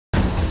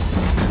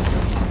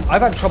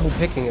I've had trouble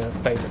picking a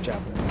favorite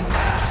javelin.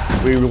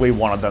 We really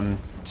wanted them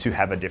to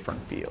have a different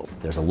feel.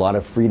 There's a lot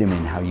of freedom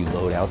in how you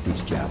load out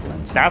these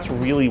javelins. That's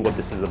really what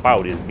this is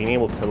about, is being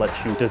able to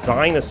let you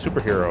design a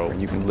superhero.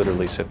 And you can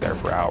literally sit there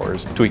for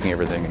hours, tweaking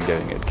everything and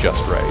getting it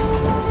just right.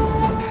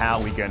 How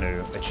are we going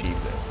to achieve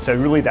this? So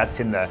really that's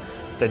in the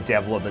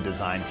devil of the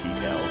design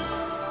details.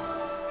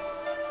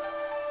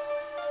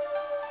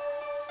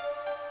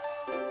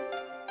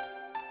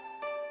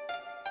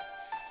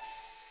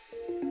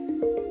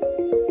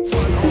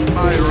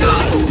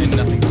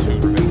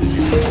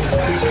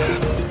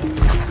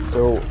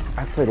 So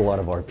I've played a lot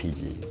of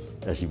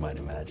RPGs, as you might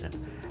imagine.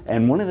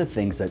 And one of the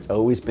things that's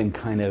always been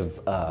kind of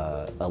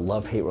a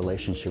love-hate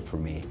relationship for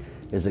me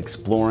is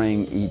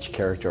exploring each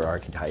character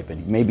archetype.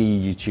 And maybe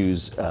you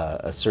choose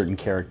a certain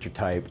character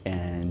type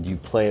and you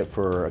play it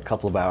for a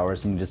couple of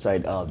hours and you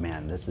decide, oh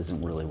man, this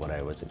isn't really what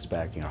I was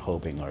expecting or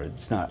hoping, or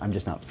it's not, I'm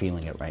just not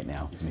feeling it right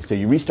now. So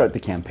you restart the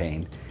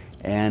campaign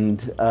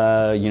and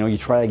you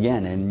try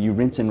again, and you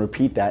rinse and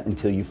repeat that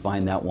until you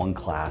find that one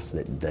class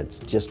that's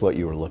just what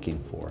you were looking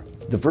for.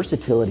 The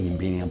versatility in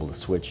being able to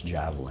switch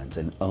javelins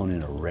and own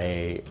an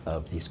array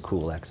of these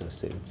cool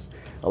exosuits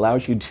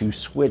allows you to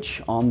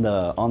switch on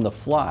the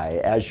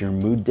fly as your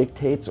mood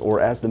dictates or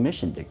as the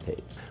mission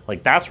dictates.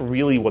 Like, that's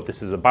really what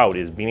this is about,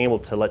 is being able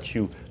to let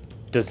you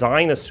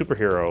design a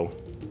superhero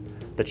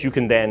that you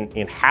can then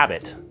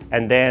inhabit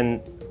and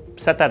then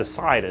set that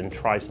aside and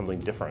try something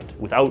different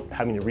without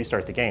having to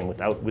restart the game,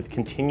 with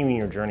continuing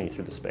your journey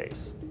through the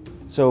space.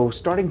 So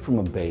starting from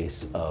a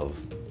base of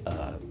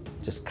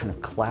just kind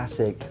of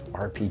classic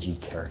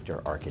RPG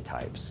character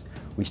archetypes,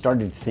 we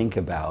started to think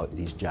about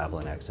these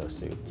javelin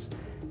exosuits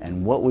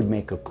and what would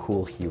make a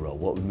cool hero,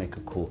 what would make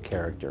a cool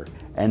character.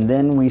 And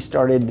then we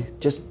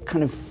started just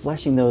kind of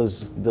fleshing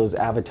those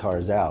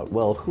avatars out.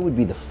 Well, who would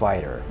be the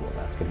fighter? Well,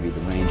 that's going to be the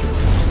Ranger.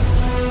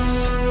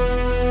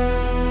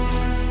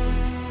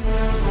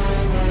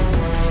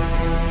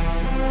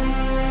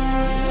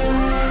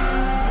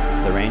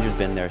 The Ranger's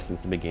been there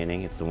since the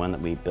beginning. It's the one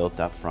that we built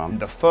up from.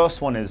 The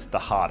first one is the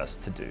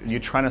hardest to do. You're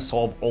trying to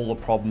solve all the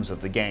problems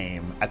of the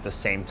game at the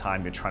same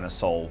time you're trying to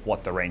solve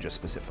what the Ranger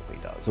specifically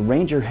does. The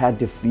Ranger had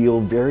to feel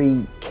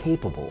very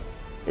capable.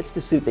 It's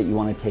the suit that you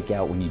want to take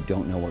out when you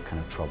don't know what kind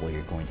of trouble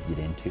you're going to get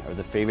into.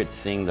 The favorite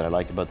thing that I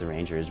like about the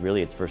Ranger is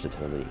really its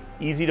versatility.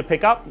 Easy to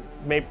pick up,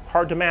 maybe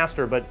hard to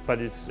master, but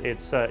it's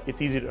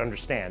easy to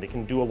understand. It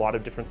can do a lot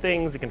of different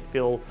things. It can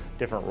fill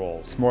different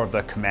roles. It's more of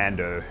the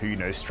commando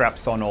who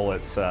straps on all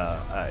its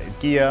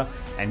gear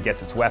and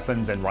gets its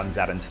weapons and runs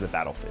out into the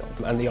battlefield.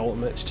 And the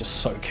ultimate's just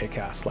so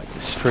kick-ass, like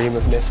the stream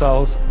of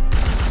missiles.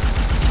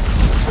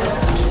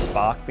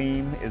 Spark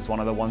beam is one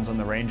of the ones on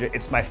the Ranger.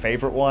 It's my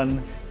favorite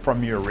one.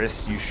 From your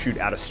wrist, you shoot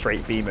out a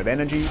straight beam of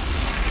energy.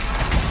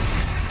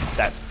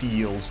 That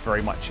feels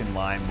very much in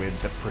line with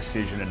the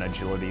precision and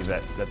agility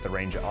that the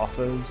Ranger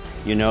offers.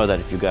 You know that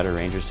if you've got a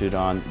Ranger suit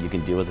on, you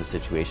can deal with the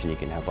situation, you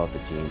can help out the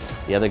team.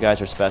 The other guys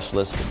are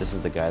specialists, but this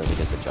is the guy that will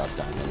get the job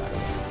done no matter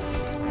what.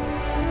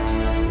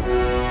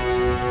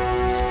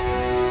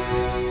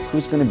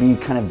 Who's going to be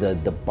kind of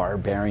the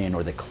barbarian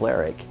or the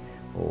cleric?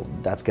 Well,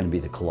 that's going to be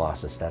the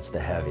Colossus, that's the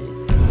heavy.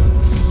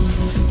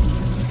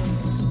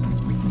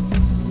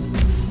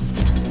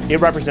 It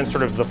represents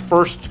sort of the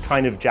first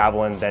kind of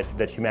javelin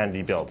that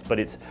humanity built, but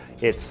it's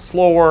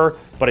slower,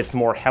 but it's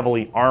more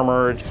heavily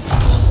armored.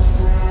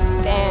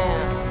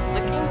 Damn,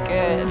 looking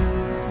good.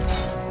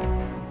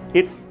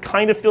 It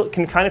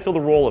can kind of fill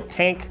the role of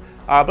tank,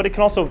 but it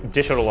can also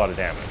dish out a lot of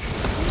damage.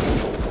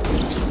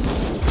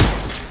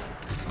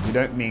 You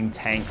don't mean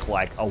tank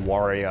like a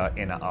warrior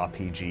in an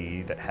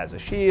RPG that has a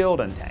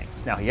shield and tanks.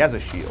 Now he has a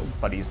shield,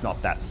 but he's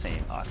not that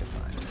same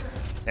archetype.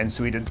 And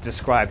so we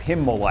describe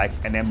him more like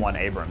an M1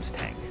 Abrams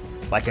tank,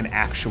 like an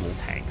actual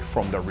tank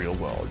from the real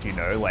world,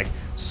 like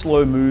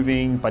slow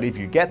moving, but if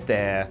you get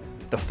there,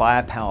 the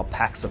firepower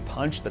packs a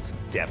punch that's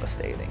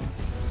devastating.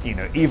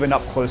 Even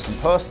up close and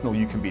personal,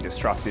 you can be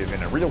destructive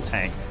in a real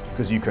tank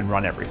because you can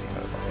run everything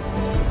over.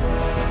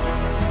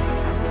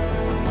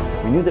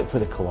 We knew that for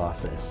the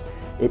Colossus,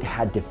 it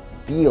had to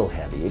feel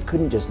heavy. It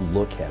couldn't just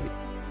look heavy.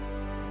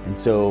 And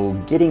so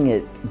getting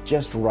it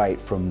just right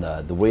from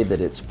the way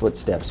that its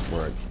footsteps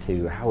work,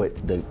 to how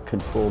the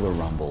controller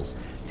rumbles,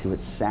 to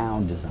its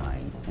sound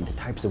design, and the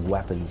types of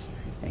weapons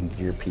and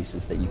gear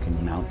pieces that you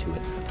can mount to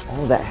it,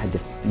 all of that had to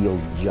feel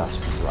just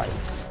right.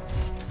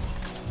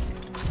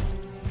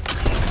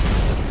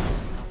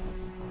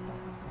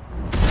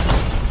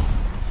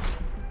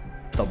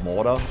 The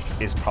mortar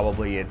is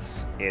probably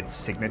its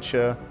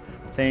signature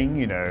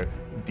thing,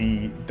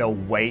 the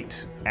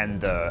weight and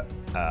the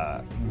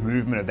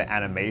movement of the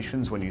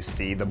animations when you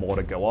see the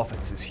mortar go off.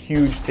 It's this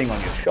huge thing on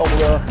your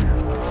shoulder.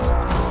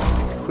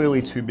 It's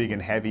clearly too big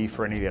and heavy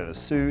for any of the other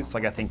suits.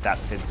 I think that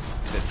fits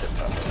it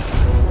perfectly.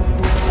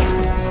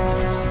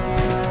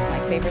 My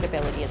favorite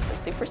ability is the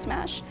Super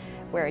Smash,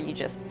 where you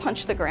just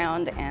punch the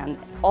ground and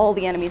all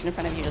the enemies in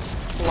front of you just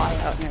fly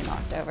out and you're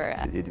knocked over.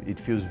 It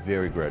feels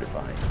very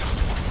gratifying.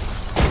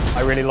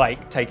 I really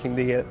like taking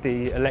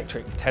the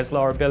electric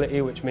Tesla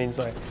ability, which means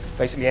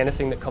basically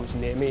anything that comes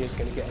near me is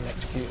going to get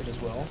electrocuted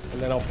as well.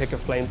 And then I'll pick a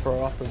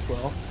flamethrower up as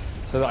well,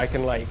 so that I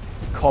can like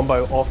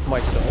combo off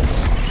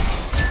myself.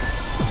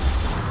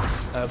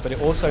 But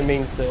it also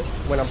means that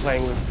when I'm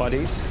playing with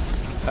buddies,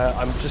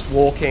 I'm just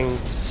walking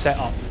set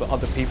up for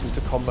other people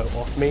to combo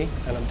off me,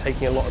 and I'm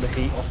taking a lot of the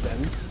heat off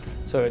them.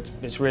 So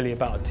it's really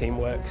about a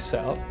teamwork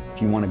setup.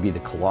 If you want to be the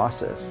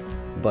Colossus,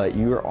 but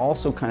you're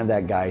also kind of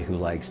that guy who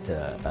likes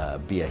to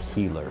be a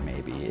healer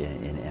maybe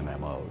in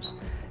MMOs,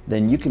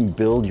 then you can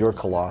build your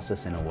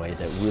Colossus in a way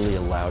that really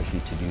allows you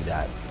to do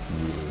that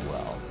really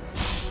well.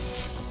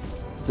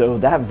 So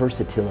that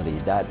versatility,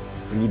 that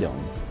freedom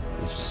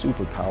is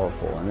super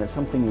powerful, and that's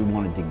something we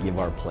wanted to give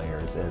our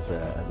players as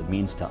a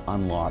means to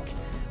unlock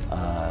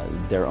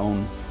their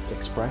own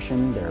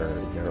expression,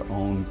 their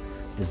own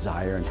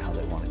desire, and how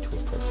they wanted to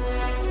approach it.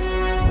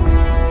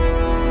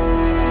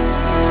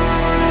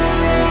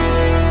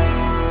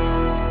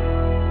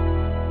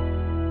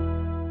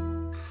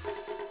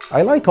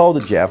 I like all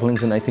the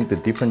javelins, and I think the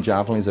different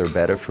javelins are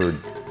better for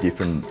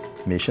different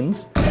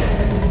missions.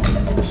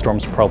 The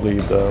Storm's probably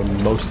the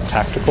most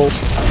tactical.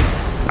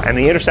 And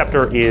the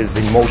Interceptor is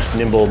the most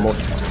nimble,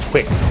 most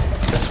quick.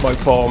 The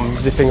smoke bomb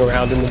zipping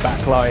around in the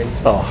back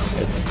lines. Oh,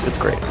 it's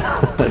great.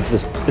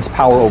 It's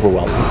power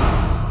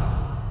overwhelming.